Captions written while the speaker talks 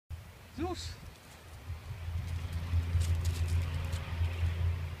Zeus.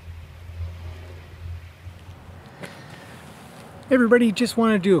 Hey everybody, just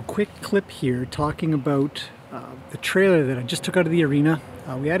want to do a quick clip here talking about the trailer that I just took out of the arena.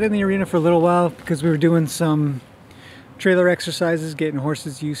 We had it in the arena for a little while because we were doing some trailer exercises, getting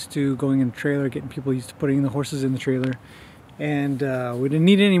horses used to going in the trailer, getting people used to putting the horses in the trailer. And we didn't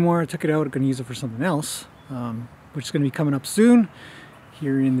need it anymore. I took it out. I'm going to use it for something else, which is going to be coming up soon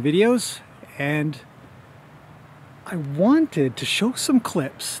here in the videos. And I wanted to show some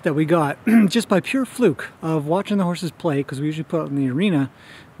clips that we got just by pure fluke of watching the horses play, because we usually put out in the arena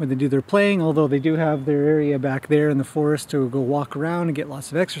when they do their playing, although they do have their area back there in the forest to go walk around and get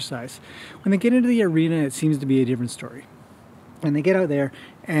lots of exercise. When they get into the arena, it seems to be a different story. And they get out there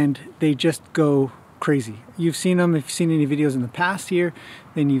and they just go crazy. You've seen them, if you've seen any videos in the past here,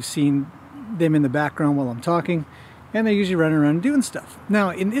 then you've seen them in the background while I'm talking, and they're usually running around and doing stuff. Now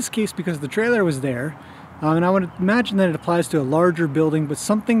in this case, because the trailer was there, and I would imagine that it applies to a larger building, but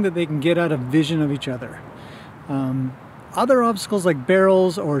something that they can get out of vision of each other. Other obstacles like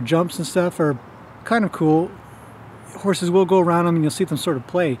barrels or jumps and stuff are kind of cool. Horses will go around them and you'll see them sort of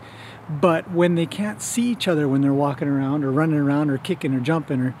play. But when they can't see each other when they're walking around or running around or kicking or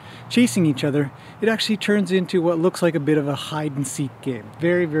jumping or chasing each other, it actually turns into what looks like a bit of a hide and seek game.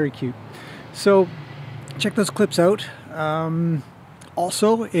 Very, very cute. So check those clips out.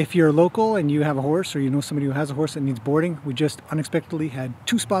 Also, if you're local and you have a horse, or you know somebody who has a horse that needs boarding, we just unexpectedly had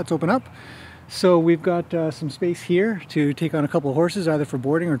 2 spots open up. So we've got some space here to take on a couple of horses, either for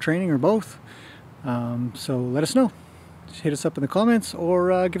boarding or training or both. So let us know. Just hit us up in the comments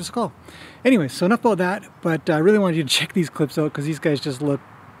or give us a call. Anyway, so enough about that, but I really wanted you to check these clips out because these guys just look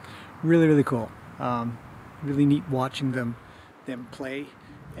really, really cool. Really neat watching them play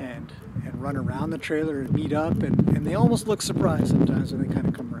and run around the trailer and meet up, and they almost look surprised sometimes when they kind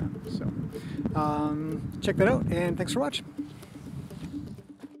of come around. So check that out, and thanks for watching.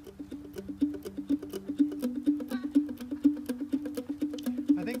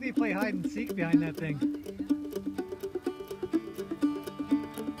 I think they play hide and seek behind that thing.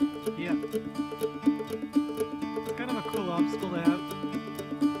 Yeah.